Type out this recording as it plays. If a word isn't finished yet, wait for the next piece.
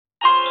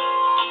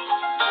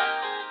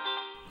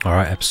All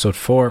right, episode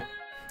 4.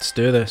 Let's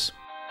do this.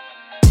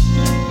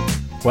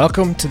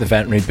 Welcome to the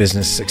Veterinary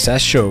Business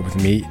Success Show with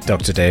me,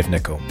 Dr. Dave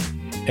Nichol.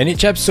 In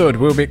each episode,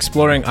 we'll be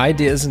exploring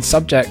ideas and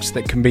subjects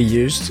that can be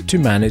used to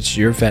manage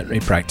your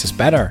veterinary practice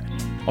better.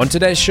 On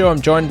today's show,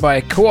 I'm joined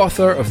by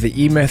co-author of the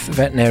E-Myth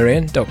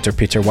veterinarian, Dr.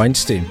 Peter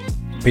Weinstein.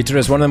 Peter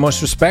is one of the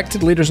most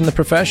respected leaders in the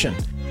profession.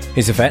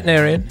 He's a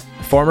veterinarian,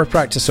 a former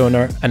practice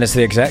owner, and is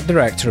the exec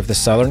director of the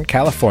Southern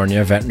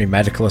California Veterinary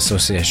Medical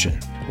Association.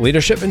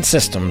 Leadership and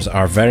systems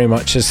are very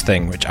much his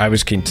thing, which I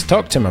was keen to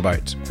talk to him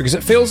about, because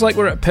it feels like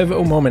we're at a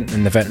pivotal moment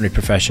in the veterinary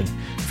profession.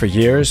 For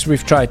years,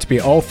 we've tried to be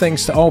all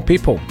things to all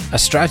people, a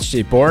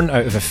strategy born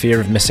out of a fear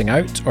of missing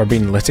out or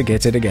being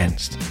litigated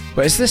against.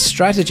 But is this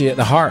strategy at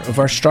the heart of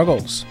our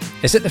struggles?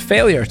 Is it the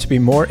failure to be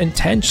more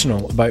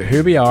intentional about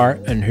who we are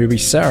and who we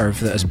serve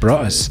that has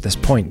brought us to this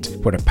point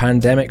where a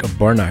pandemic of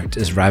burnout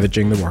is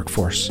ravaging the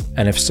workforce?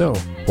 And if so,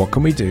 what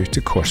can we do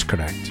to course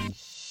correct?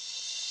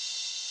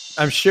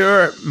 I'm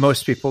sure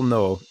most people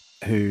know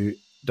who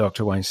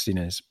Dr. Weinstein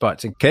is,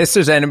 but in case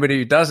there's anybody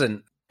who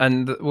doesn't,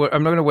 and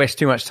I'm not going to waste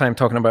too much time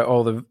talking about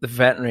all the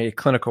veterinary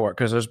clinical work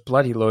because there's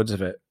bloody loads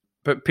of it,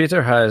 but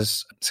Peter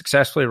has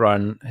successfully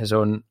run his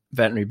own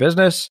veterinary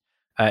business.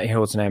 He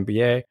holds an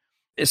MBA.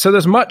 So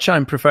there's much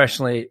I'm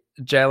professionally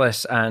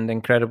jealous and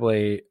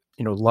incredibly,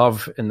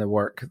 love in the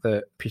work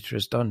that Peter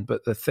has done.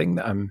 But the thing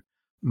that I'm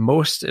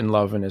most in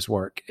love in his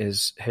work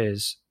is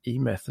his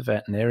E-Myth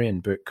veterinarian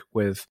book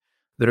with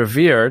the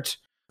revered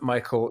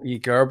Michael E.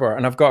 Gerber.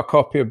 And I've got a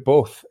copy of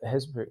both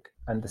his book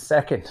and the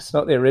second. It's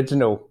not the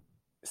original.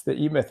 It's the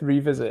E-Myth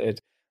Revisited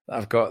that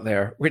I've got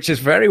there, which is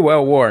very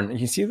well worn. You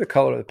can see the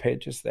color of the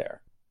pages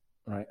there,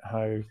 right?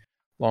 How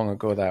long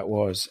ago that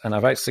was. And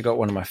I've actually got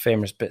one of my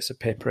famous bits of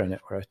paper in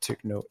it where I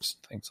took notes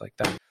and things like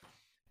that.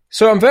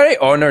 So I'm very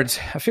honored.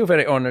 I feel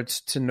very honored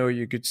to know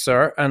you, good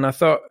sir. And I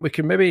thought we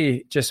could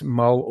maybe just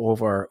mull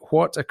over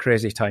what a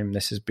crazy time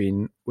this has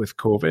been with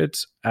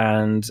COVID.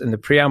 And in the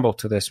preamble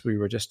to this, we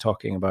were just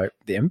talking about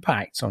the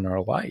impacts on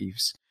our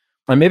lives.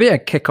 And maybe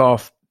I'd kick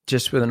off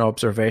just with an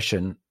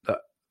observation that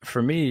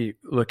for me,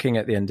 looking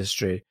at the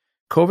industry,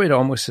 COVID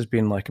almost has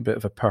been like a bit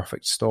of a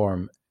perfect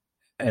storm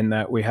in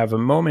that we have a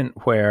moment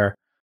where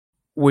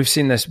we've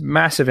seen this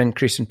massive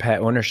increase in pet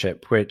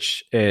ownership,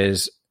 which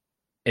is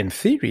in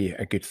theory,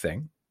 a good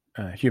thing,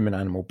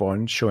 human-animal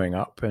bond showing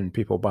up and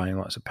people buying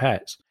lots of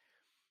pets.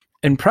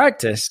 In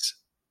practice,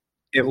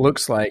 it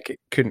looks like it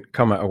couldn't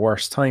come at a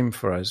worse time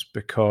for us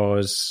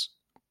because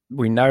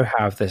we now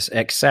have this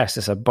excess,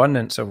 this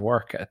abundance of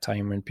work at a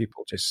time when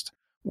people just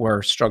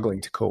were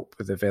struggling to cope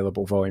with the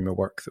available volume of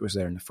work that was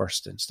there in the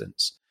first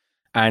instance.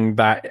 And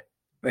that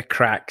the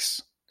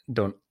cracks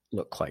don't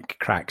look like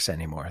cracks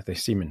anymore. They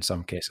seem in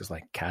some cases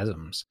like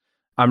chasms.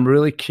 I'm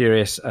really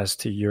curious as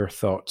to your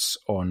thoughts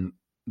on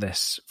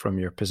this from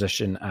your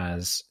position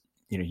as,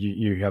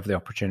 you have the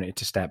opportunity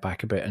to step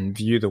back a bit and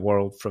view the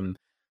world from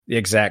the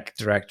exec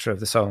director of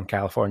the Southern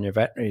California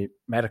Veterinary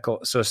Medical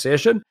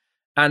Association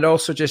and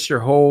also just your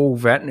whole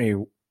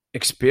veterinary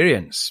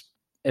experience.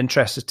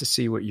 Interested to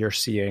see what you're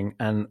seeing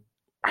and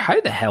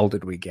how the hell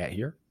did we get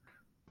here?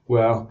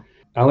 Well,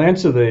 I'll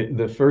answer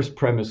the first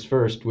premise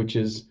first, which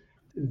is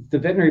the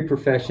veterinary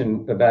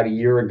profession about a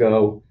year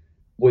ago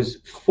was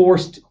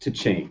forced to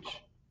change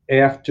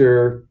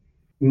after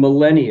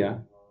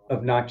millennia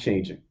of not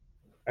changing.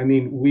 I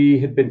mean, we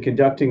had been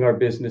conducting our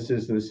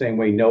businesses in the same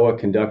way Noah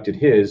conducted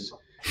his,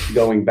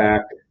 going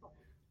back,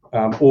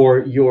 or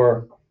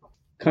your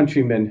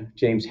countryman,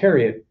 James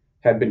Herriot,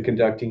 had been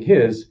conducting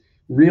his.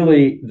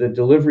 Really, the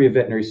delivery of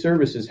veterinary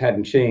services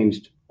hadn't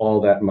changed all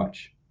that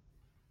much.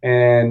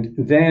 And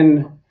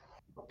then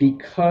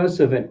because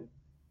of a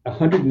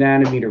 100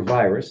 nanometer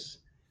virus,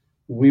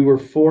 we were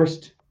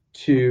forced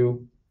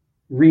to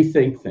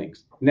rethink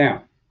things.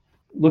 Now,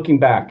 looking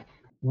back,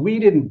 we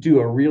didn't do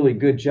a really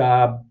good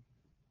job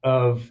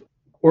of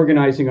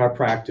organizing our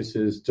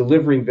practices,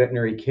 delivering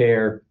veterinary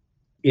care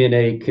in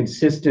a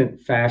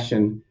consistent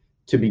fashion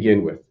to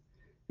begin with.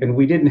 And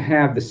we didn't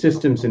have the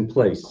systems in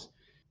place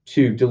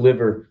to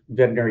deliver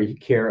veterinary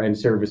care and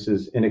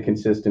services in a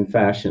consistent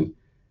fashion.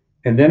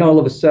 And then all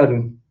of a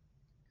sudden,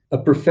 a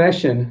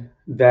profession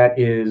that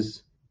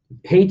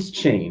hates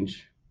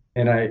change,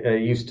 and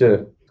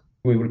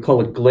we would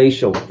call it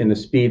glacial in the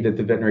speed that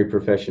the veterinary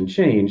profession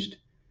changed,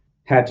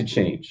 had to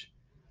change.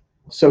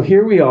 So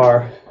here we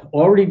are,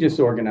 already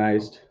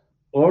disorganized,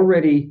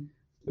 already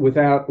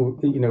without,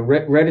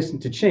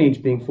 reticent to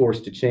change, being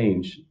forced to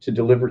change, to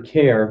deliver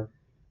care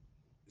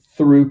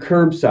through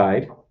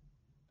curbside,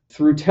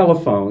 through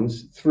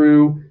telephones,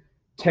 through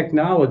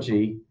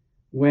technology,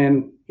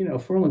 when,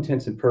 for all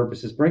intents and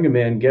purposes, bring them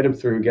in, get them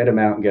through, get them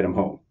out, and get them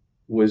home,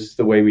 was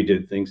the way we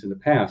did things in the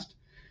past.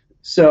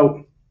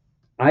 So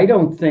I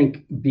don't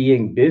think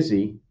being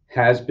busy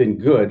has been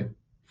good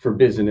for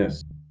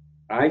business.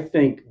 I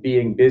think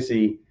being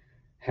busy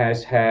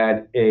has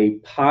had a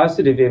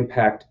positive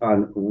impact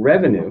on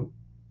revenue,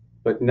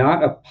 but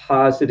not a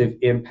positive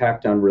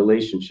impact on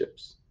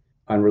relationships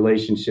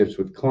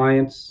with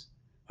clients,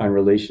 on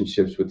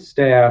relationships with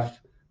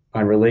staff,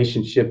 on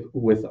relationship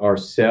with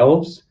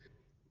ourselves,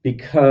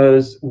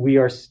 because we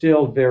are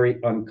still very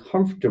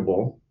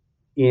uncomfortable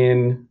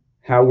in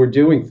how we're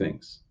doing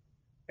things.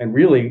 And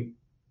really,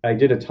 I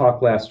did a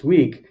talk last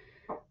week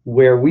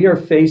where we are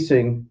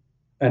facing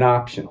an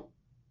option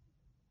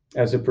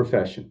as a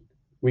profession.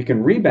 We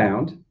can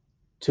rebound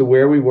to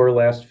where we were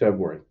last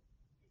February.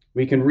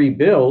 We can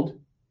rebuild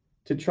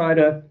to try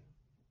to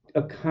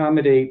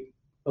accommodate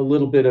a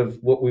little bit of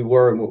what we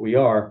were and what we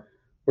are,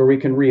 or we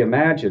can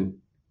reimagine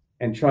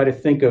and try to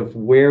think of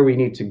where we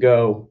need to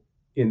go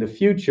in the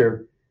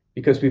future,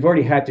 because we've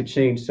already had to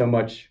change so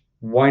much.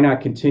 Why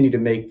not continue to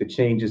make the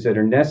changes that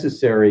are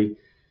necessary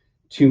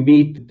to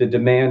meet the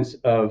demands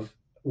of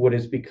what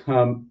has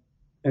become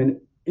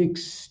an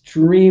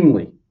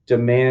extremely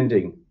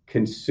demanding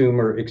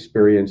consumer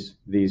experience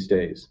these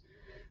days?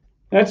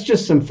 That's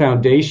just some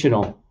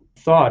foundational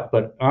thought,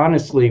 but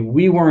honestly,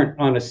 we weren't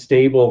on a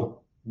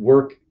stable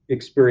work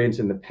experience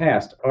in the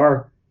past.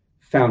 Our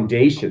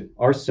foundation,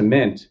 our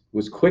cement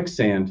was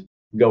quicksand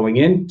going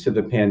into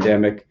the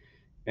pandemic.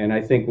 And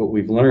I think what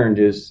we've learned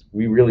is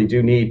we really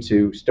do need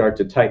to start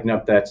to tighten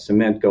up that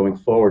cement going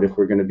forward if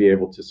we're going to be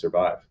able to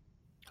survive.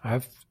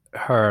 I've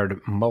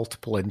heard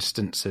multiple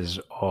instances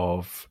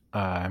of,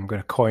 I'm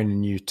going to coin a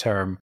new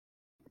term,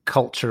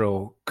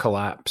 cultural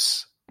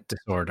collapse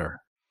disorder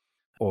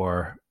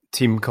or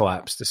team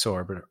collapse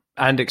disorder,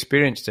 and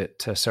experienced it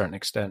to a certain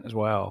extent as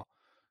well,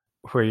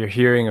 where you're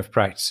hearing of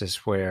practices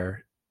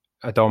where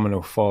a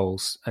domino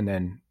falls and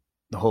then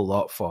the whole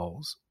lot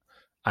falls,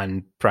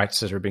 and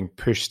practices are being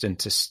pushed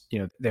into,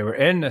 they were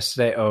in a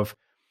state of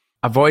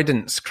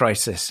avoidance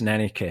crisis in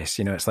any case.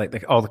 It's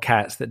like all the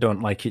cats that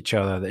don't like each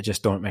other, that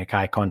just don't make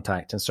eye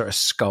contact and sort of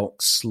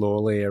skulk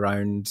slowly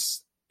around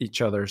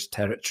each other's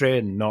territory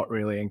and not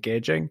really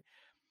engaging.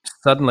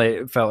 Suddenly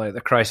it felt like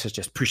the crisis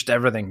just pushed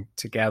everything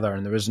together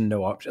and there was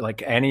no option.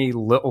 Like any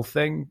little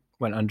thing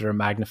went under a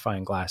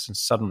magnifying glass, and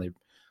suddenly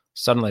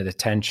the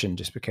tension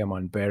just became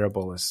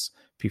unbearable as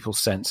people's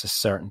sense of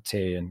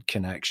certainty and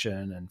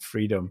connection and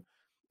freedom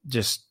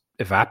just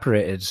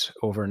evaporated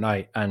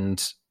overnight,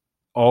 and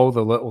all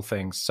the little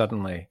things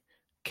suddenly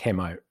came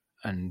out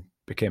and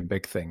became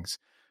big things.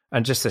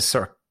 And just this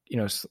sort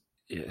of,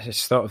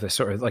 it's thought of this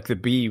sort of like the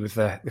bee with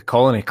the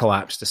colony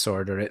collapse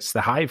disorder. It's the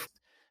hive,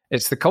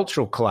 it's the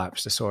cultural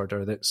collapse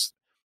disorder that's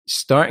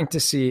starting to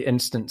see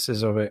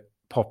instances of it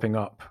popping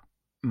up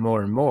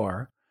more and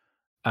more.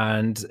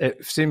 And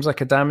it seems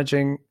like a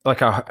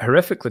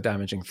horrifically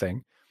damaging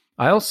thing.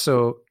 I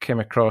also came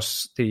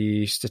across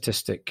the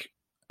statistic,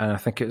 and I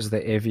think it was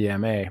the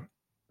AVMA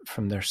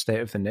from their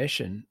State of the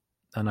Nation,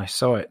 and I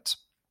saw it.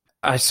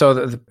 I saw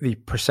that the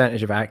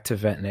percentage of active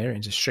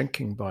veterinarians is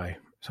shrinking by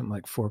something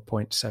like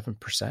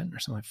 4.7% or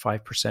something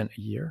like 5%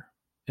 a year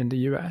in the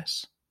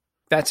US.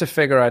 That's a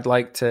figure I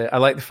like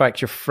the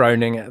fact you're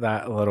frowning at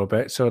that a little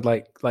bit. So I'd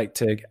like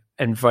to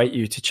invite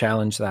you to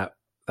challenge that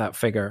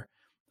figure.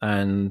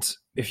 And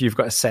if you've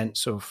got a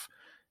sense of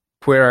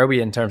where are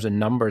we in terms of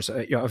numbers,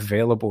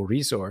 available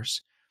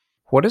resource,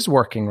 what is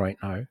working right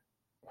now?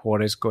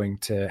 What is going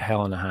to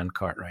hell in a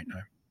handcart right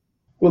now?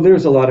 Well,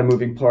 there's a lot of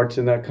moving parts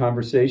in that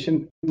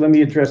conversation. Let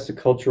me address the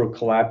cultural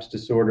collapse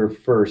disorder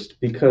first,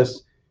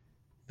 because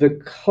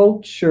the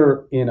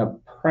culture in a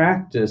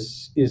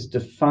practice is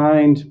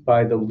defined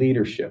by the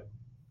leadership.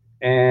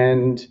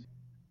 And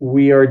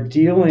we are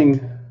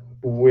dealing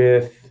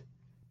with,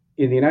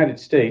 in the United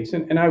States,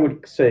 and I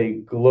would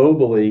say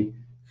globally,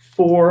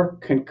 4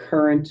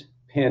 concurrent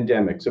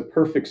pandemics, a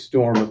perfect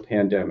storm of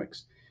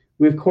pandemics.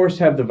 We, of course,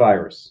 have the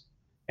virus.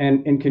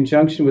 And in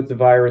conjunction with the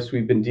virus,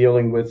 we've been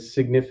dealing with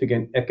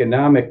significant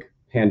economic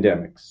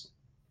pandemics.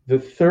 The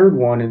third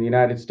one in the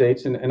United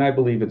States, and I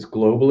believe it's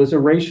global, is a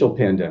racial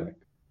pandemic.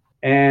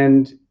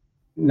 And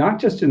not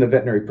just in the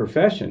veterinary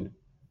profession,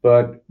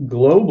 but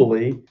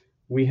globally,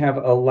 we have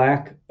a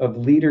lack of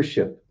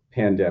leadership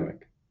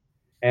pandemic.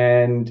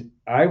 And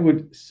I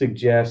would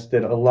suggest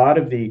that a lot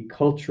of the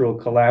cultural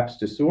collapse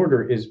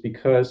disorder is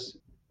because,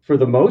 for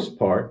the most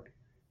part,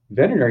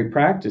 veterinary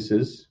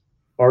practices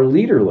are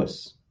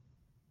leaderless.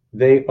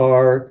 They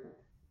are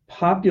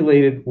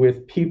populated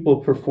with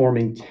people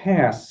performing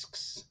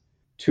tasks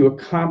to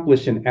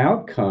accomplish an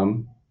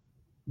outcome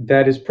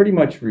that is pretty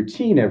much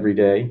routine every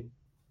day.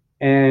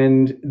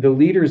 And the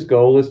leader's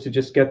goal is to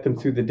just get them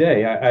through the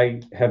day.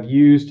 I have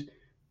used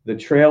the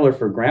trailer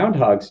for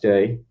Groundhog's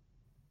Day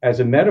as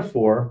a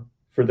metaphor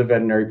for the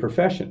veterinary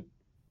profession.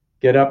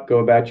 Get up, go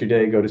about your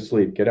day, go to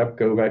sleep. Get up,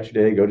 go about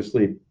your day, go to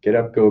sleep. Get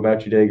up, go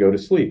about your day, go to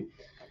sleep.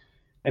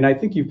 And I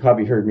think you've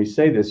probably heard me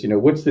say this,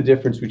 what's the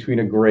difference between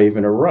a grave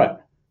and a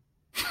rut?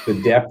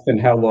 The depth and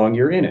how long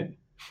you're in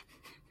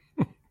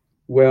it.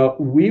 Well,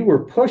 we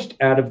were pushed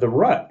out of the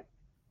rut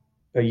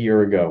a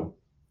year ago,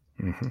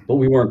 but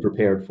we weren't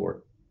prepared for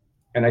it.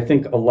 And I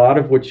think a lot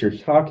of what you're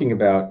talking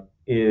about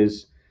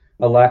is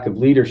a lack of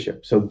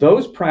leadership. So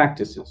those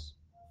practices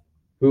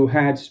who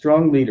had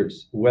strong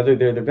leaders, whether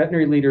they're the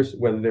veterinary leaders,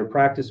 whether they're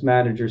practice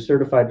managers,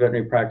 certified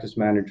veterinary practice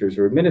managers,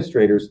 or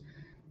administrators,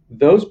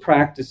 those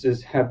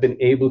practices have been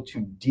able to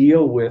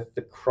deal with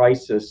the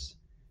crisis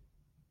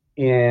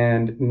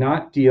and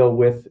not deal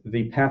with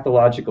the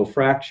pathological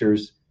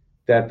fractures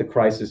that the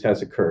crisis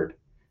has occurred.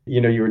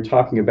 You were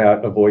talking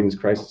about avoidance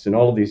crisis and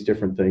all of these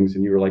different things,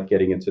 and you were like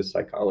getting into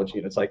psychology,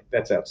 and it's like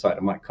that's outside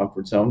of my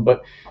comfort zone.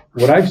 But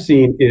what I've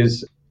seen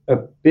is a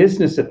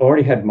business that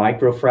already had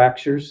micro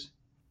fractures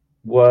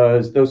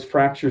was those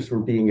fractures were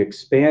being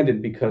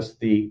expanded because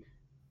the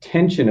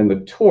tension and the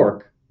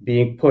torque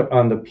being put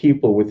on the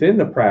people within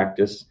the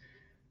practice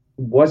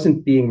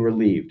wasn't being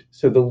relieved.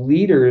 So the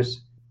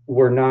leaders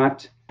were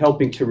not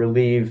helping to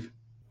relieve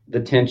the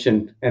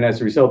tension, and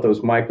as a result,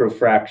 those micro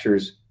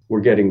fractures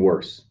were getting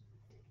worse.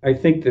 I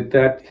think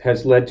that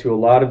has led to a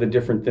lot of the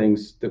different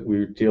things that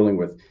we're dealing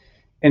with.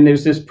 And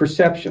there's this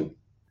perception,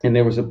 and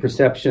there was a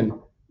perception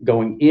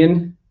going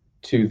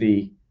into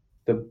the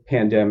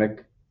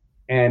pandemic,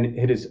 and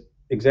it is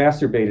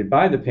exacerbated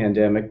by the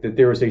pandemic, that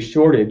there is a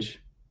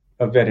shortage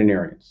of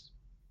veterinarians.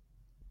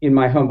 In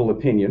my humble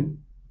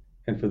opinion,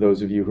 and for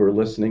those of you who are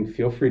listening,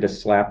 feel free to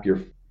slap your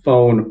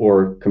phone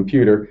or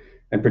computer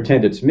and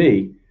pretend it's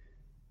me.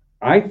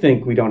 I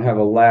think we don't have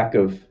a lack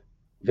of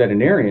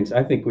veterinarians.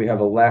 I think we have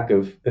a lack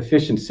of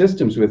efficient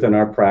systems within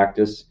our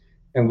practice,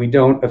 and we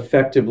don't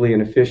effectively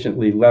and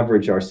efficiently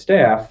leverage our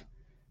staff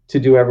to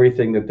do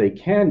everything that they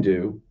can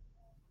do.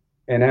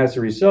 And as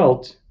a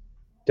result,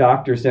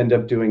 doctors end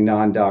up doing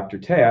non-doctor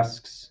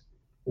tasks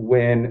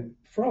when,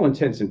 for all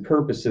intents and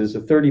purposes, a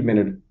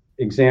 30-minute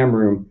exam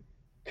room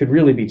could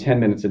really be 10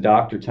 minutes of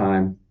doctor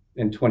time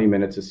and 20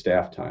 minutes of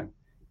staff time.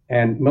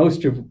 And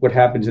most of what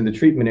happens in the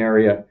treatment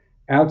area,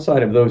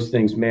 outside of those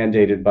things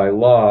mandated by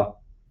law,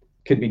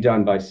 could be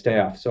done by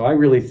staff. So I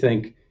really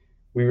think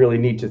we really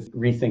need to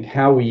rethink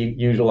how we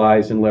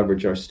utilize and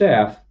leverage our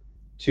staff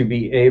to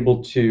be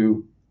able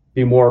to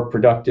be more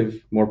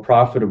productive, more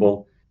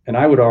profitable. And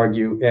I would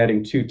argue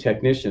adding 2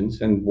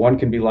 technicians, and one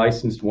can be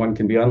licensed, one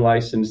can be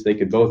unlicensed, they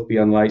could both be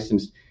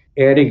unlicensed.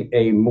 Adding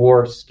a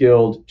more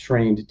skilled,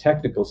 trained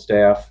technical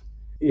staff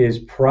is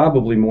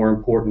probably more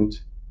important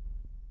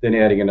than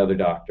adding another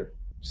doctor.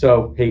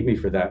 So hate me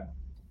for that.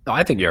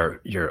 I think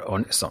you're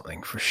onto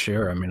something for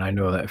sure. I mean, I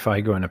know that if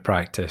I go into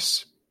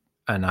practice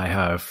and I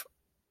have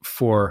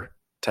 4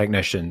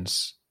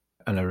 technicians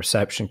and a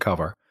reception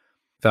cover,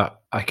 that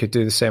I could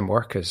do the same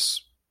work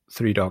as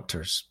 3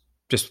 doctors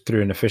just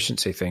through an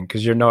efficiency thing,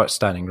 because you're not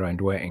standing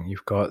around waiting.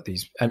 You've got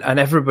these, and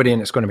everybody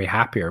in it's going to be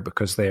happier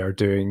because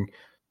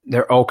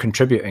they're all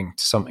contributing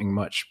to something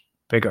much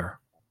bigger.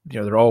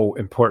 They're all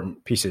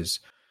important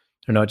pieces.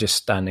 They're not just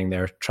standing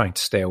there trying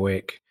to stay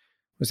awake.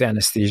 Was the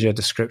anesthesia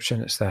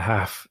description? It's the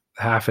half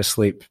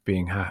asleep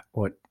being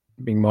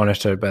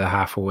monitored by the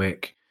half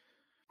awake,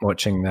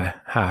 watching the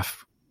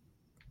half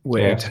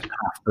wed,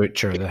 half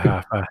butcher, the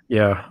half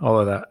all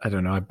of that. I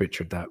don't know, I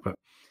butchered that, but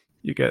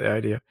you get the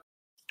idea.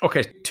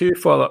 Okay, 2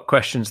 follow-up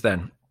questions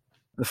then.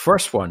 The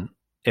first one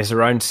is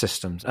around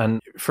systems,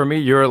 and for me,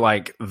 you're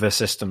like the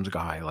systems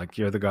guy. Like,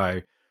 you're the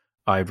guy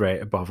I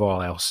rate above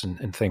all else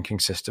in thinking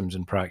systems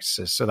and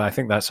practices. So I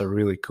think that's a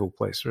really cool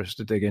place for us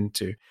to dig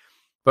into.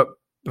 But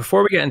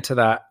before we get into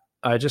that,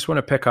 I just want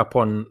to pick up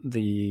on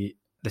the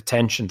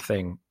tension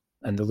thing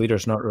and the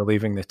leaders not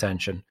relieving the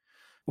tension.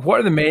 What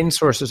are the main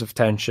sources of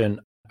tension,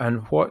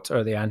 and what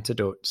are the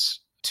antidotes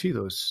to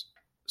those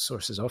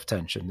sources of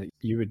tension that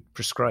you would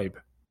prescribe?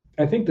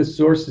 I think the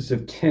sources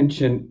of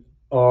tension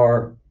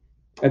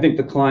I think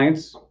the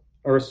clients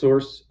are a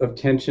source of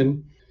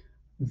tension.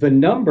 The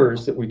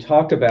numbers that we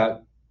talk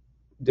about,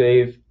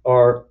 Dave,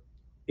 are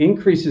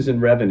increases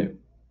in revenue,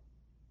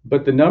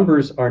 but the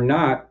numbers are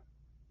not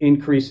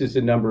increases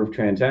in number of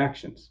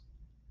transactions.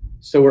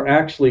 So we're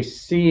actually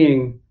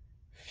seeing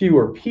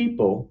fewer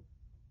people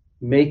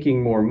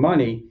making more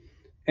money,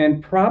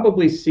 and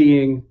probably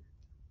seeing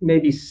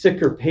maybe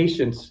sicker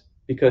patients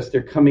because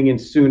they're coming in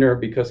sooner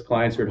because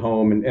clients are at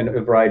home, and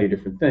a variety of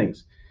different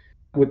things.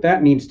 What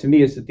that means to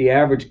me is that the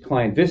average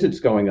client visit's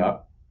going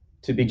up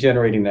to be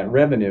generating that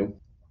revenue.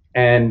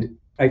 And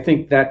I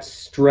think that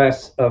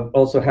stress of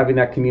also having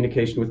that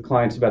communication with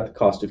clients about the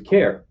cost of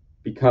care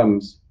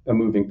becomes a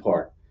moving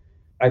part.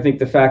 I think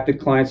the fact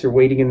that clients are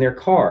waiting in their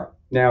car.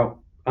 Now,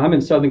 I'm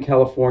in Southern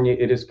California.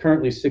 It is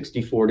currently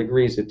 64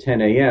 degrees at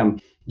 10 a.m.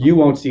 You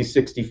won't see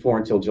 64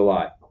 until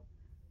July,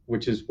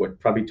 which is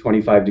probably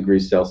 25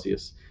 degrees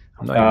Celsius.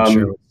 I'm not even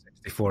sure what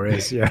 64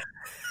 is, yeah.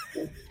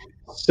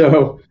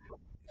 So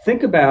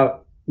think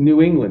about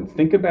New England.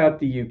 Think about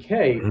the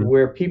UK,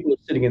 where people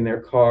are sitting in their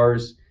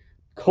cars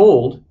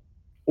cold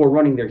or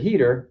running their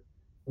heater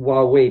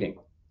while waiting.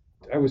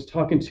 I was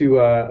talking to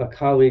a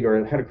colleague,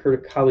 or had a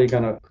colleague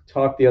on a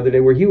talk the other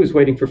day, where he was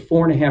waiting for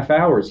 4.5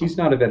 hours. He's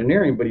not a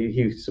veterinarian, but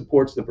he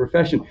supports the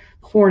profession.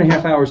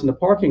 4.5 hours in the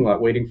parking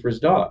lot waiting for his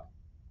dog.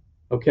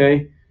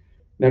 Okay?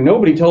 Now,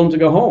 nobody told him to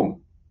go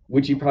home,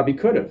 which he probably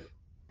could have.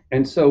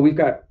 And so we've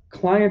got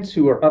clients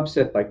who are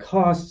upset by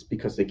costs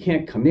because they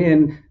can't come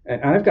in.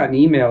 And I've gotten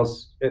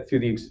emails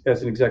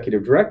as an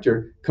executive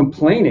director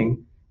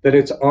complaining that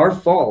it's our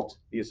fault,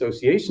 the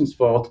association's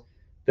fault,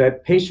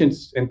 that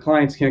patients and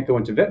clients can't go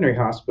into veterinary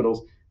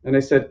hospitals. And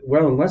I said,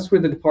 well, unless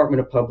we're the Department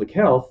of Public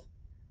Health,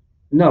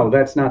 no,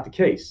 that's not the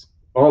case.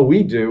 All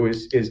we do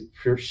is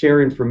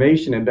share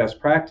information and best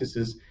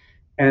practices.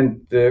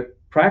 And the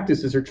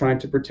practices are trying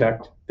to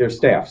protect their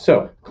staff.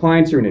 So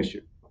clients are an issue.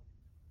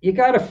 You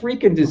got a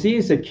freaking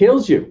disease that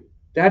kills you.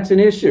 That's an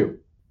issue.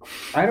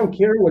 I don't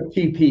care what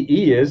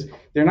PPE is.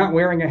 They're not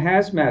wearing a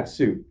hazmat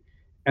suit.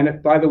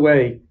 And by the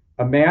way,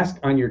 a mask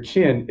on your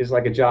chin is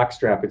like a jock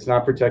strap. It's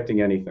not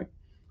protecting anything.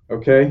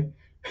 Okay?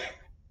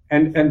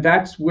 And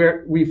that's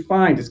where we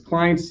find is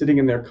clients sitting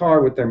in their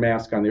car with their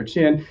mask on their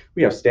chin.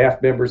 We have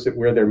staff members that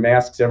wear their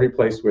masks every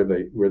place where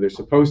they're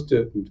supposed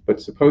to,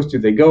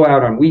 They go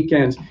out on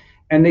weekends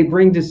and they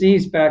bring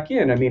disease back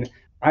in. I mean,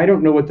 I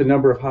don't know what the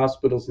number of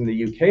hospitals in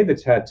the UK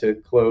that's had to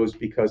close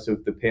because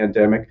of the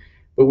pandemic,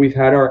 but we've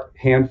had our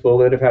handful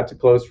that have had to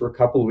close for a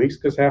couple of weeks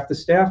because half the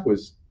staff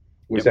was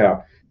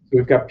out. So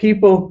we've got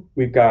people,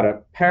 we've got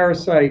a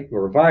parasite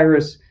or a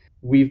virus,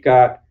 we've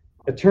got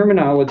a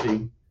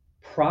terminology,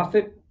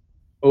 profit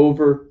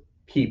over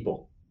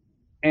people.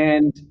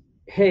 And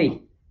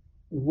hey,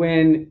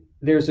 when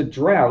there's a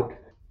drought,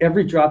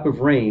 every drop of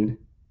rain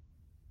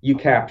you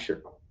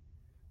capture.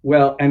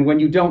 Well, and when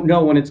you don't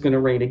know when it's going to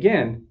rain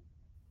again,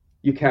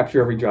 you capture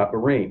every drop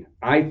of rain.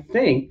 I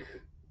think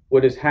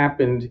what has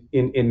happened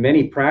in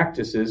many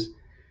practices,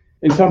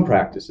 in some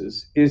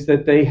practices, is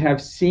that they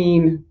have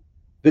seen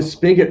the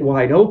spigot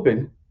wide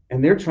open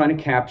and they're trying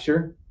to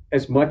capture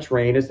as much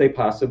rain as they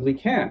possibly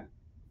can,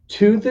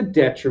 to the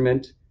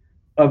detriment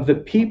of the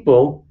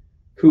people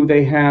who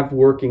they have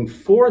working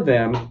for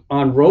them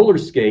on roller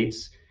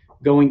skates,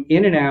 going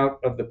in and out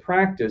of the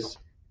practice.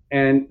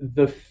 And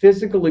the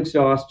physical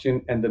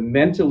exhaustion and the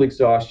mental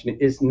exhaustion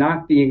is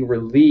not being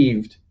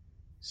relieved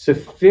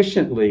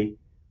sufficiently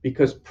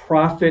because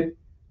profit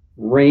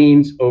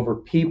reigns over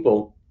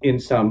people in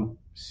some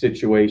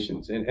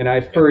situations. And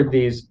I've heard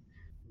these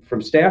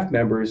from staff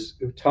members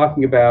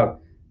talking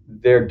about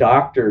their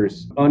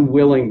doctors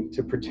unwilling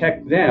to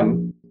protect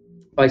them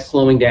by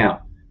slowing down,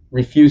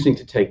 refusing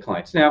to take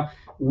clients. Now,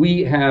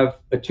 we have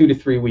a 2 to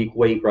 3 week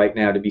wait right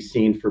now to be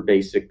seen for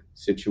basic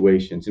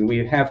situations, and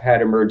we have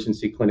had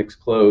emergency clinics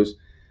close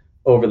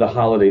over the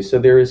holidays. So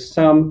there is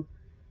some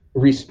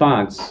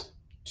response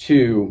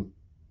to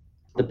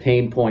the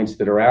pain points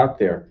that are out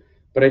there.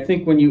 But I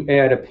think when you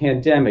add a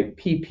pandemic,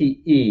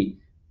 PPE,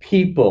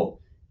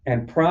 people,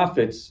 and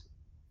profits,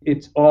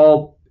 it's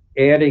all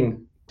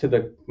adding to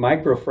the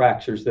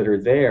microfractures that are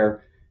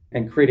there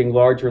and creating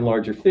larger and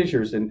larger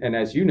fissures. And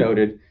as you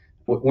noted,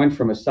 what went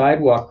from a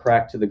sidewalk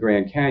crack to the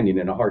Grand Canyon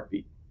in a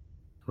heartbeat.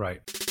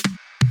 Right.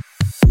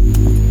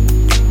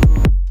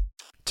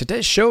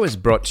 Today's show is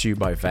brought to you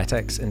by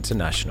Vetex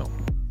International.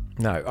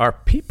 Now, are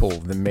people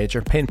the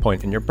major pain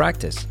point in your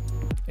practice?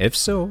 If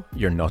so,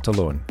 you're not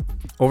alone.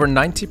 Over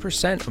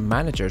 90% of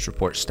managers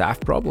report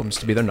staff problems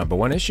to be their number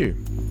one issue.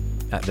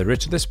 At the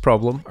root of this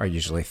problem are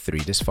usually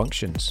three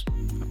dysfunctions: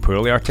 a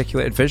poorly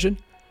articulated vision,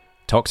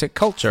 toxic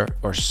culture,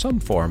 or some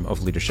form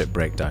of leadership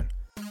breakdown.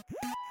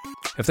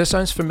 If this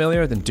sounds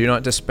familiar, then do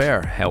not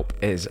despair, help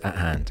is at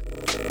hand.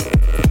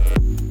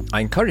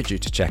 I encourage you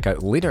to check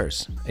out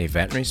Leaders, a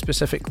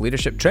veterinary-specific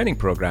leadership training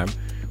program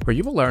where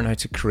you will learn how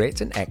to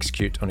create and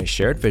execute on a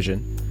shared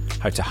vision,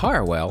 how to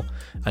hire well,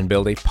 and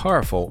build a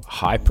powerful,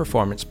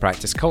 high-performance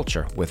practice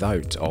culture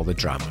without all the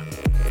drama.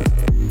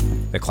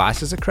 The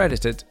class is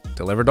accredited,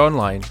 delivered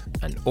online,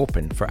 and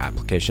open for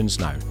applications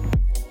now.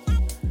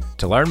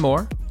 To learn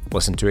more,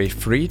 listen to a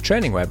free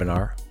training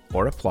webinar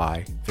or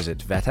apply, visit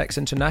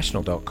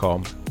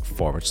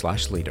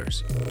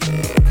vetexinternational.com/leaders.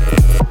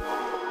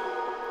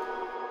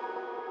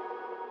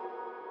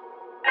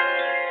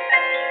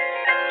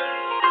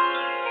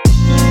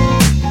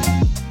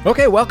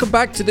 Okay, welcome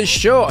back to the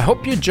show. I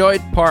hope you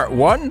enjoyed part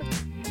one.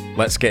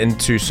 Let's get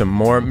into some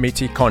more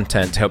meaty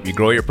content to help you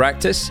grow your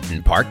practice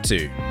in part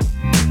two.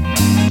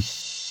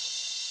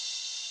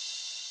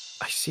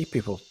 I see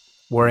people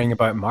worrying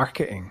about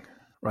marketing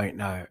right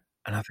now,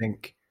 and I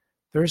think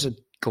there's a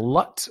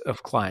glut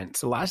of clients.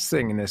 The last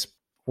thing in this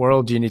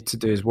world you need to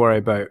do is worry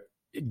about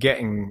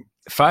getting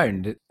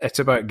found. It's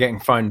about getting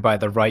found by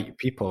the right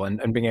people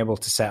and being able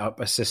to set up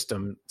a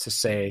system to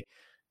say,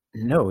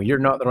 no, you're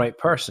not the right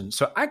person.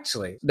 So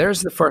actually,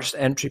 there's the first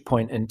entry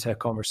point into a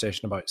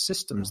conversation about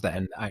systems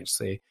then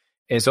actually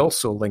is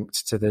also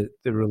linked to the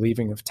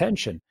relieving of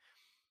tension.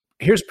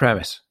 Here's the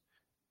premise.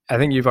 I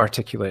think you've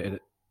articulated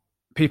it.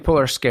 People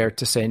are scared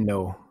to say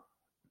no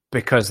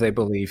because they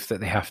believe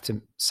that they have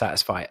to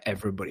satisfy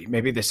everybody.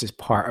 Maybe this is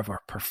part of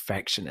our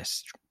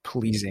perfectionist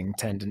pleasing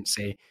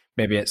tendency.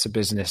 Maybe it's a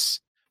business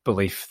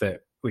belief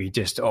that we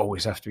just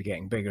always have to be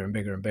getting bigger and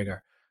bigger and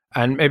bigger.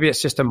 And maybe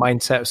it's just a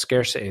mindset of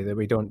scarcity that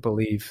we don't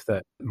believe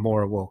that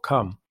more will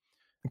come.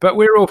 But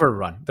we're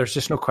overrun. There's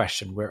just no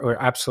question. We're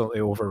absolutely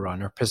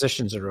overrun. Our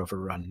positions are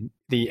overrun.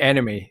 The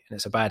enemy, and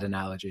it's a bad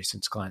analogy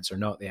since clients are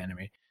not the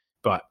enemy,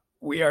 but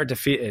we are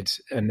defeated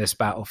in this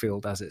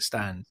battlefield as it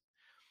stands.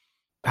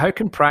 How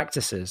can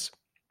practices,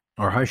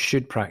 or how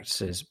should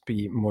practices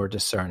be more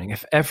discerning?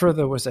 If ever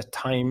there was a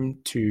time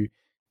to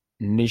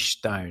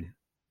niche down,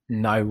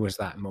 now was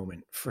that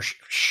moment. For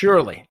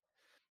surely.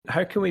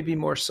 How can we be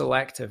more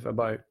selective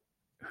about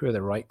who are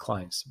the right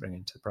clients to bring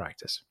into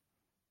practice?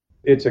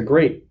 It's a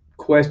great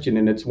question,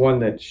 and it's one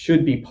that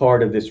should be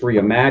part of this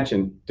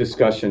reimagine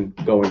discussion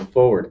going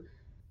forward.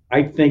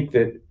 I think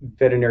that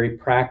veterinary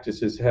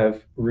practices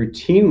have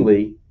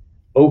routinely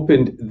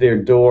opened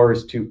their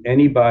doors to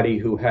anybody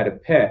who had a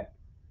pet,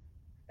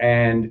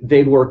 and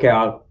they'd work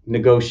out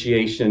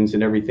negotiations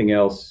and everything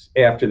else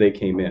after they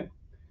came in.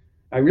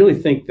 I really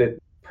think that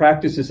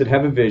practices that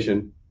have a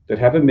vision, that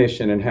have a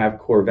mission, and have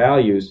core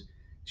values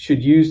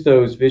should use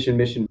those vision,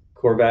 mission,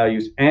 core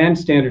values, and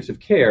standards of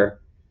care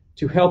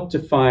to help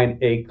define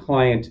a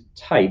client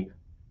type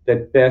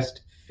that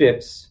best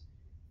fits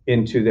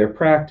into their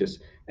practice.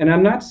 And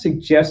I'm not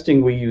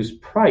suggesting we use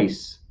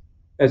price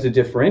as a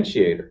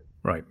differentiator.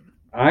 Right.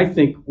 I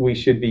think we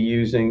should be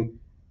using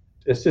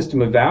a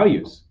system of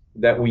values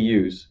that we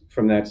use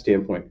from that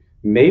standpoint.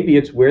 Maybe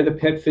it's where the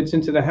pet fits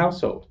into the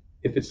household.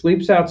 If it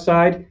sleeps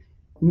outside,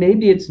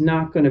 maybe it's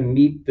not going to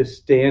meet the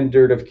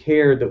standard of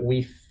care that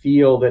we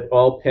feel that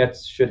all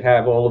pets should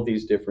have all of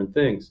these different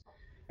things.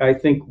 I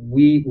think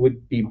we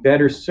would be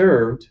better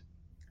served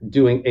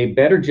doing a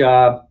better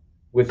job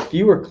with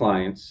fewer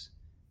clients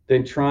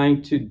than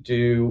trying to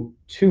do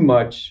too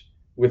much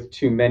with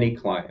too many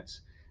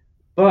clients.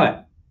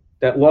 But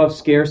that law of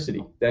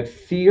scarcity, that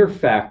fear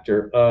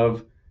factor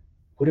of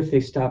what if they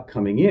stop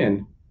coming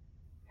in,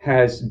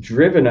 has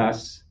driven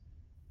us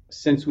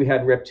since we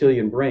had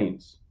reptilian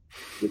brains,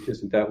 which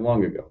isn't that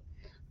long ago.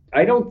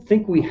 I don't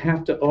think we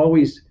have to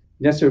always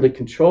necessarily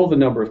control the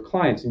number of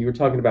clients. And you were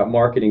talking about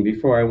marketing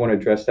before. I want to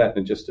address that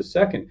in just a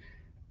second.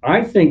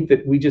 I think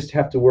that we just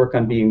have to work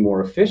on being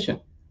more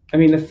efficient. I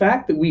mean, the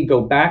fact that we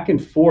go back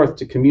and forth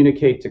to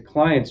communicate to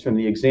clients from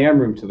the exam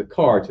room to the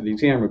car, to the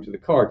exam room to the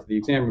car, to the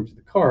exam room to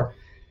the car,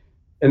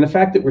 and the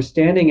fact that we're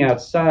standing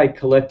outside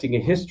collecting a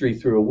history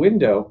through a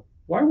window,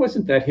 why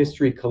wasn't that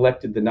history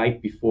collected the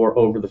night before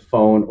over the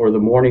phone, or the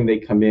morning they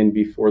come in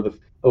before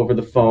over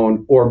the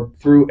phone, or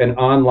through an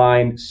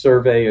online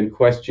survey and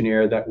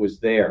questionnaire that was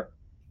there?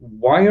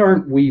 Why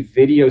aren't we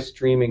video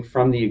streaming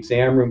from the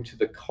exam room to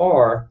the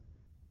car?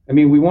 I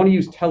mean, we want to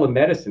use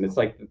telemedicine. It's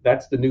like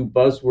that's the new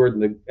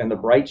buzzword and the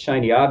bright,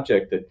 shiny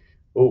object that,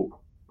 oh,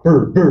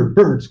 bird, bird,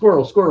 bird,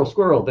 squirrel, squirrel,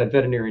 squirrel, that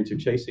veterinarians are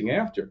chasing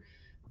after.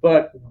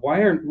 But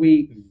why aren't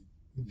we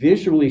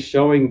visually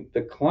showing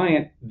the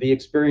client the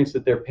experience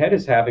that their pet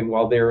is having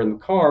while they're in the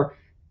car,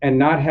 and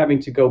not having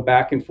to go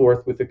back and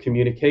forth with the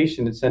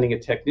communication and sending a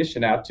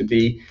technician out to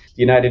be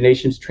the United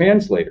Nations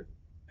translator?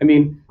 I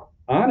mean,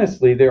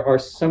 honestly, there are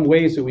some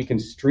ways that we can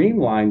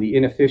streamline the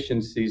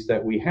inefficiencies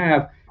that we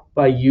have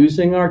by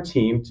using our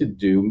team to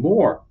do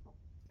more.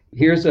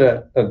 Here's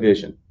a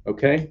vision,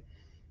 okay,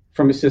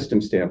 from a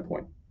system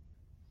standpoint.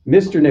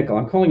 Mr. Nickel,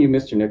 I'm calling you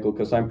Mr. Nickel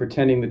because I'm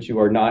pretending that you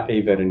are not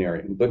a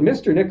veterinarian, but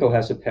Mr. Nickel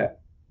has a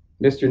pet.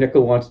 Mr.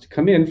 Nickel wants to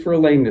come in for a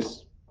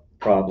lameness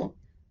problem.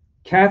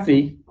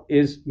 Kathy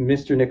is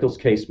Mr. Nickel's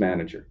case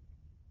manager.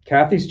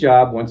 Kathy's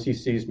job, once he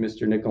sees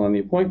Mr. Nickel on the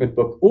appointment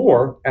book,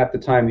 or at the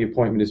time the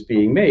appointment is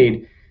being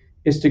made,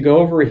 is to go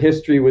over a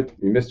history with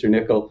Mr.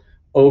 Nickel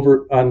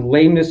over on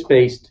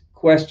lameness-based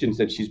questions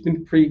that she's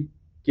been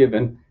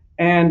pre-given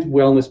and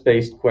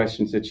wellness-based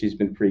questions that she's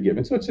been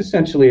pre-given. So it's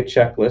essentially a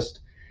checklist.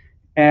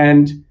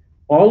 And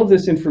all of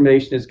this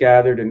information is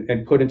gathered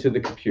and put into the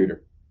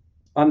computer.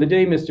 On the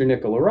day Mr.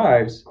 Nickel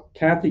arrives,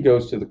 Kathy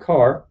goes to the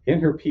car in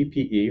her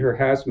PPE, her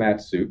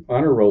hazmat suit,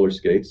 on her roller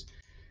skates,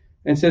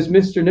 and says,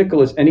 Mr.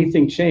 Nickel, has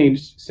anything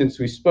changed since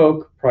we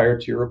spoke prior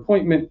to your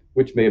appointment,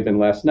 which may have been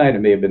last night, it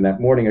may have been that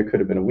morning, it could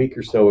have been a week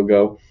or so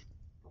ago.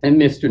 And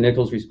Mr.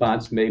 Nickel's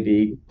response may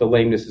be, the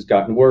lameness has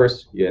gotten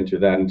worse. You enter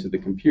that into the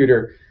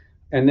computer.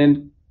 And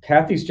then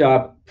Kathy's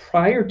job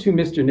prior to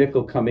Mr.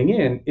 Nickel coming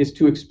in is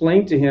to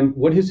explain to him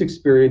what his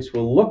experience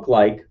will look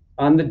like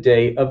on the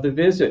day of the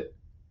visit.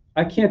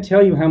 I can't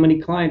tell you how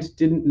many clients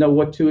didn't know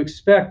what to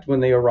expect when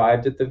they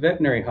arrived at the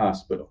veterinary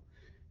hospital.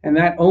 And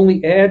that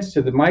only adds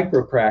to the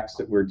micro cracks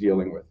that we're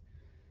dealing with.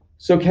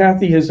 So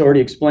Kathy has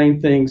already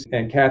explained things,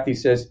 and Kathy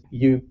says,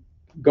 you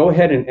go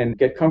ahead and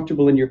get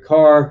comfortable in your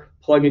car,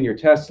 plug in your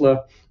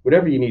Tesla,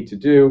 whatever you need to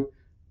do.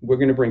 We're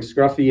going to bring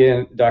Scruffy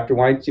in. Dr.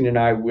 Weinstein and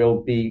I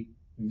will be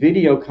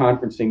video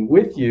conferencing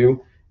with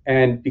you.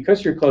 And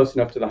because you're close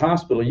enough to the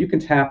hospital, you can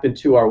tap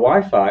into our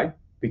Wi-Fi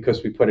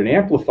because we put an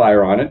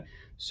amplifier on it.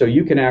 So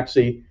you can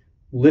actually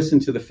listen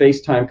to the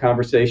FaceTime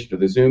conversation or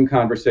the Zoom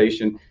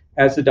conversation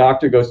as the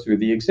doctor goes through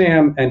the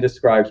exam and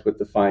describes what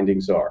the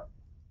findings are.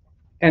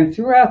 And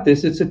throughout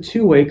this, it's a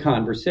two-way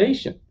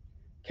conversation.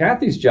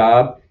 Kathy's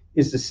job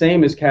is the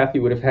same as Kathy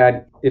would have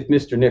had if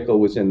Mr. Nickel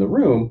was in the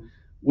room,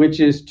 which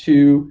is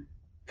to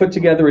put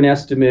together an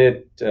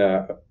estimate.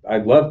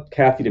 I'd love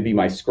Kathy to be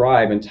my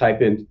scribe and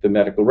type in the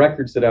medical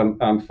records that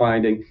I'm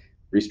finding,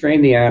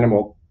 restrain the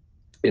animal,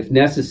 if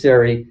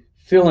necessary,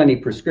 fill any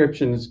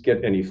prescriptions,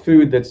 get any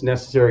food that's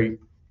necessary,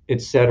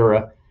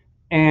 etc.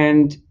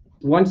 And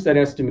once that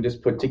estimate is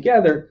put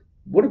together,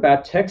 what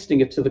about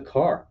texting it to the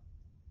car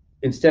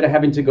instead of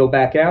having to go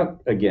back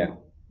out again,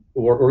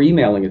 or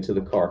emailing it to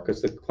the car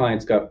because the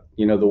client's got,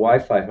 the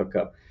Wi-Fi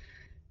hookup?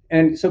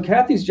 And so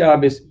Kathy's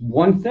job is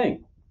one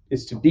thing,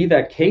 is to be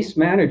that case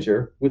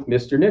manager with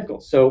Mr.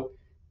 Nickel. So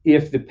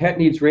If the pet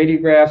needs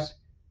radiographs,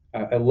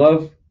 I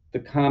love the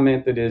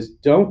comment that is,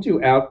 don't do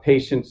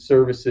outpatient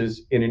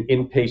services in an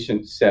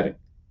inpatient setting,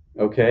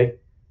 okay?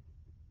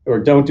 Or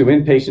don't do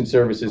inpatient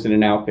services in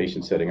an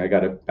outpatient setting. I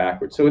got it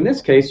backwards. So in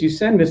this case, you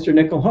send Mr.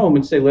 Nickel home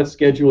and say, let's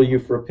schedule you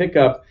for a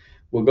pickup.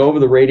 We'll go over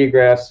the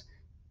radiographs.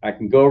 I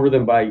can go over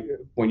them by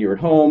when you're at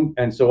home.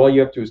 And so all you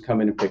have to do is come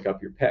in and pick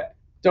up your pet.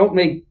 Don't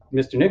make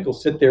Mr. Nickel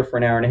sit there for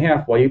an hour and a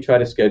half while you try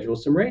to schedule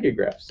some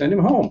radiographs. Send him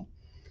home.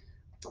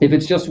 If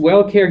it's just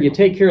well care, you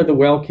take care of the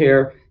well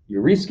care,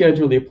 you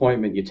reschedule the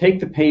appointment, you take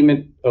the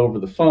payment over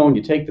the phone,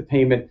 you take the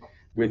payment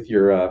with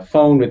your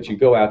phone that you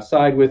go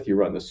outside with, you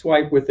run the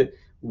swipe with it.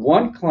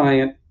 One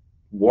client,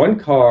 one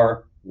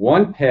car,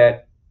 one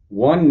pet,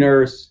 one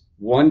nurse,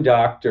 one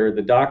doctor.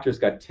 The doctor's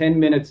got 10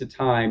 minutes of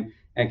time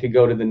and could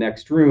go to the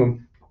next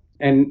room.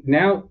 And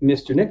now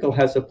Mr. Nickel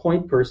has a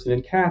point person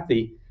in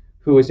Kathy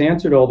who has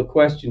answered all the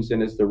questions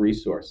and is the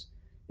resource.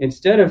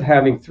 Instead of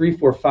having 3,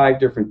 4, 5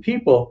 different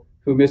people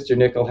who Mr.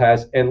 Nickel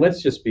has, and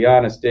let's just be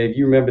honest, Dave,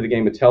 you remember the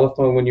game of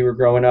telephone when you were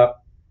growing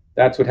up?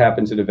 That's what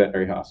happens in a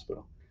veterinary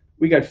hospital.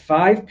 We got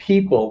 5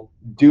 people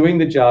doing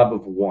the job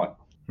of one.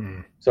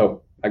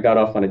 So I got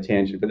off on a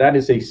tangent, but that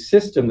is a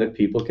system that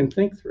people can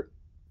think through.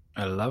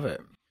 I love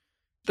it.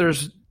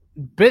 There's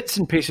bits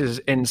and pieces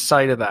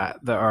inside of that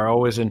are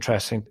always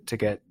interesting to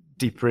get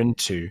deeper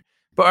into.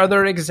 But are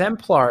there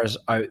exemplars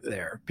out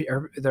there?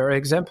 Are there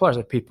exemplars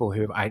of people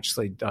who have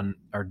actually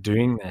are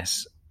doing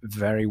this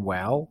very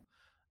well,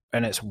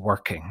 and it's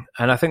working?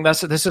 And I think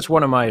this is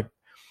one of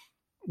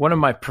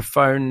my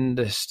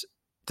profoundest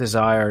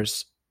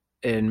desires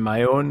in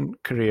my own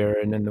career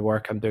and in the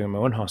work I'm doing in my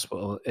own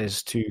hospital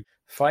is to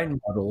find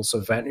models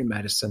of veterinary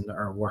medicine that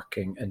are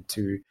working and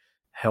to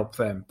help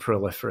them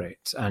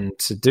proliferate, and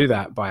to do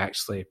that by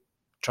actually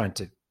trying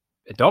to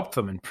adopt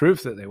them and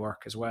prove that they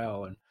work as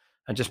well, and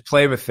just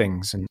play with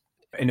things and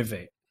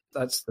innovate.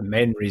 That's the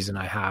main reason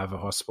I have a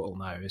hospital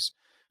now, is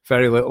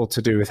very little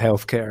to do with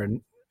healthcare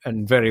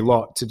and very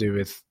lot to do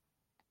with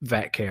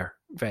vet care,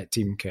 vet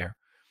team care.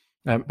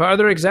 But are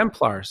there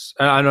exemplars?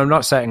 And I'm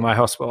not setting my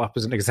hospital up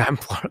as an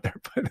exemplar there,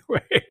 by the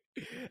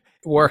way,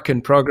 work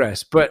in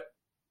progress. But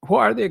what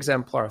are the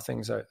exemplar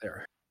things out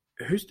there?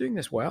 Who's doing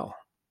this well?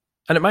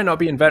 And it might not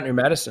be in veterinary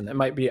medicine. It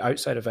might be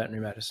outside of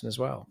veterinary medicine as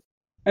well.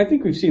 I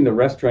think we've seen the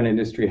restaurant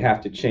industry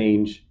have to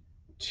change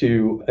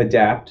to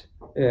adapt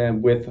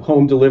with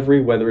home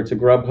delivery, whether it's a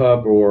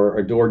Grubhub or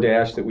a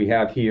DoorDash that we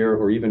have here,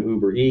 or even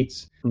Uber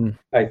Eats.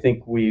 I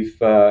think we've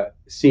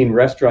seen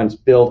restaurants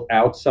build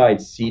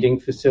outside seating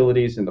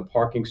facilities and the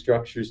parking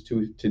structures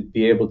to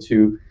be able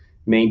to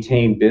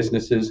maintain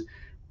businesses.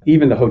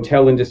 Even the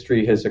hotel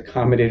industry has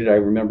accommodated. I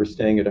remember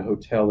staying at a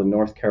hotel in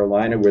North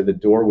Carolina where the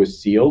door was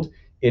sealed,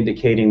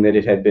 indicating that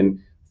it had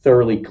been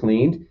thoroughly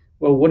cleaned.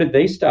 Well, what did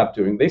they stop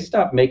doing? They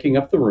stopped making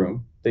up the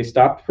room. They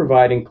stopped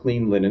providing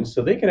clean linen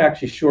so they could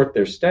actually short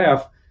their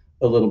staff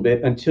a little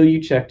bit until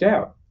you checked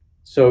out.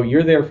 So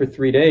you're there for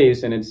 3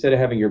 days, and instead of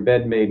having your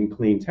bed made and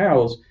clean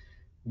towels,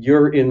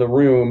 you're in the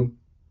room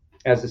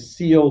as a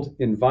sealed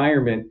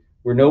environment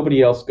where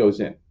nobody else goes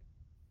in.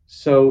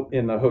 So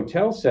in the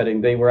hotel setting,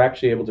 they were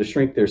actually able to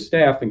shrink their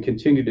staff and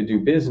continue to do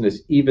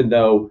business, even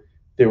though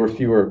there were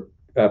fewer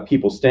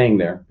people staying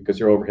there because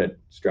their overhead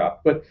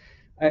dropped. But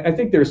I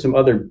think there are some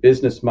other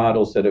business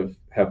models that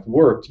have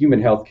worked.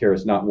 Human healthcare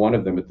is not one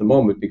of them at the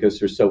moment because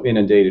they're so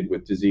inundated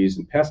with disease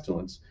and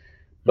pestilence.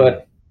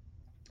 But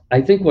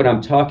I think what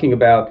I'm talking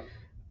about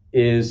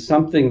is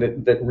something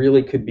that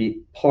really could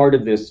be part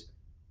of this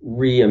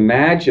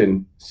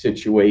reimagine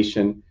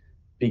situation,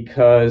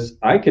 because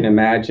I can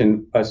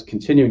imagine us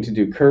continuing to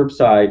do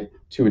curbside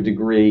to a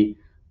degree,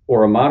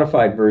 or a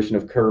modified version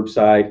of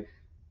curbside.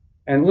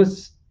 And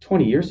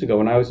 20 years ago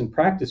when I was in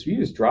practice, we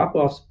used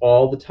drop-offs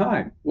all the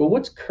time. Well,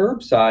 what's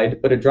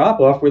curbside but a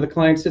drop-off where the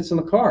client sits in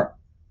the car,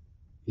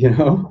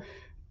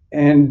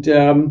 And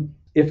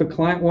if a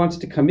client wants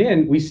to come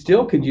in, we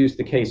still could use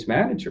the case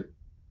manager.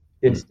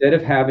 Instead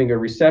of having a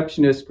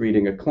receptionist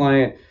greeting a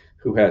client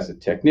who has a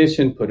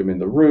technician, put him in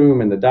the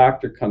room, and the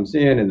doctor comes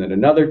in, and then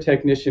another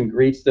technician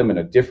greets them, and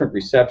a different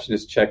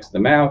receptionist checks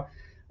them out.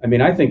 I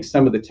mean, I think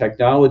some of the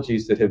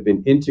technologies that have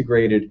been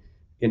integrated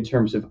in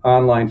terms of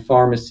online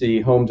pharmacy,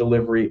 home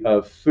delivery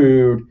of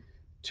food,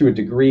 to a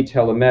degree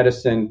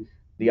telemedicine,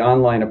 the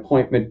online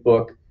appointment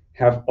book,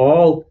 have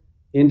all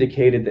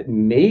indicated that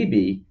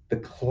maybe the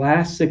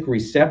classic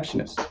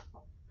receptionist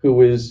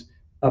who is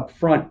up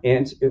front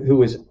and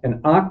who is an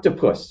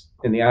octopus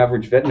in the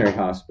average veterinary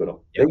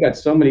hospital. Yep. They got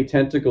so many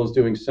tentacles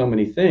doing so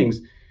many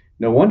things.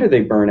 No wonder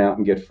they burn out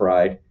and get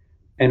fried,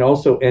 and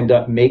also end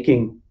up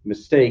making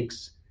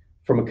mistakes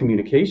from a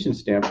communication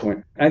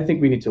standpoint. I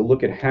think we need to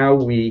look at how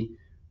we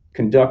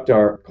conduct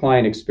our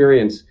client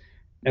experience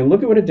and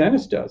look at what a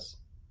dentist does.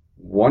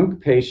 One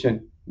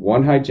patient,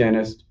 one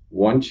hygienist,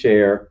 one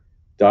chair,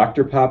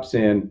 doctor pops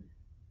in,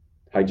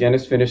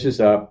 hygienist finishes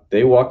up,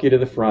 they walk you to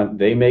the front,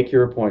 they make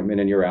your appointment,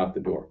 and you're out the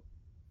door.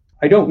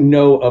 I don't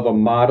know of a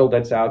model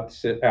that's out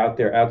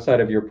there outside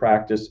of your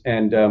practice.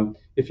 And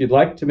if you'd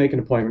like to make an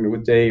appointment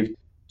with Dave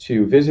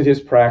to visit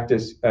his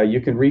practice, you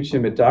can reach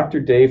him at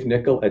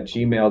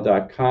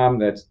drdavenickel@gmail.com.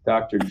 That's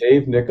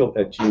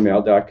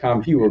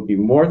drdavenickel@gmail.com. He will be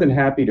more than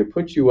happy to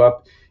put you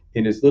up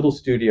in his little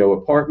studio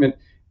apartment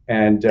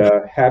and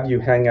have you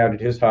hang out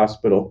at his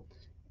hospital.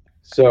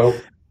 So,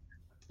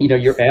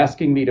 you're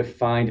asking me to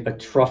find a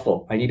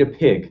truffle. I need a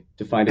pig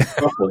to find a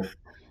truffle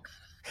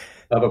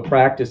of a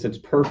practice that's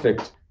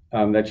perfect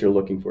that you're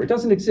looking for. It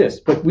doesn't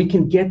exist, but we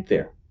can get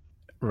there.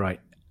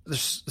 Right.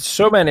 There's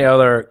so many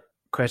other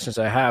questions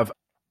I have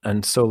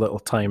and so little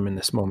time in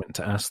this moment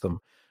to ask them.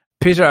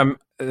 Peter,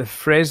 the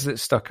phrase that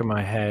stuck in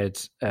my head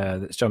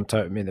that's jumped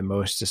out at me the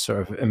most is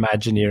sort of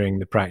Imagineering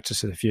the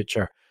practice of the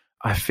future.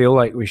 I feel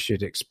like we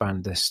should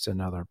expand this to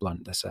another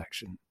blunt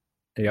dissection.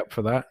 Are you up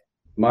for that?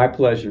 My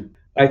pleasure.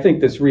 I think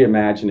this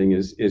reimagining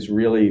is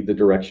really the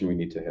direction we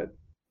need to head.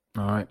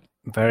 All right.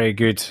 Very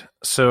good.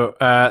 So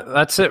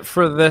that's it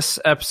for this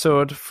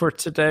episode for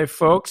today,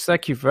 folks.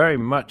 Thank you very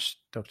much,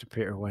 Dr.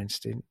 Peter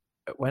Weinstein.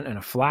 It went in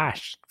a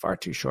flash, far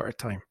too short a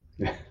time.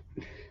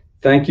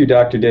 Thank you,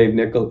 Dr. Dave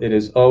Nickel. It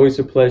is always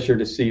a pleasure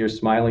to see your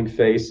smiling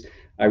face.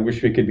 I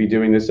wish we could be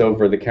doing this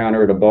over the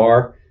counter at a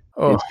bar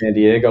in San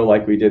Diego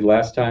like we did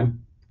last time.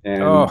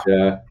 And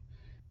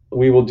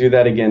we will do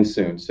that again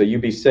soon. So you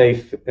be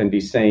safe and be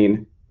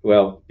sane.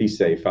 Well, be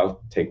safe.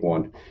 I'll take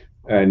one.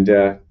 And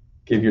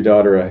give your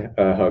daughter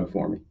a hug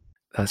for me.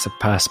 That's a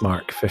pass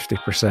mark,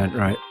 50%,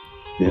 right?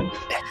 Yeah.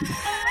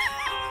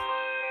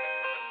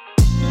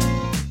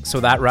 So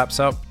that wraps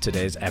up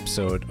today's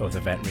episode of the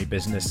Veterinary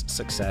Business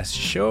Success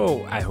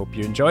Show. I hope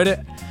you enjoyed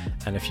it.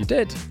 And if you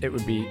did, it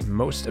would be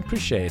most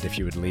appreciated if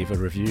you would leave a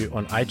review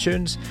on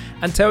iTunes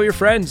and tell your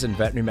friends in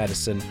veterinary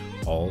medicine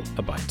all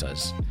about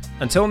us.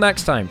 Until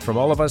next time, from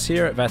all of us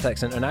here at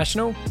VetX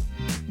International,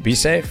 be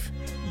safe,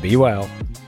 be well,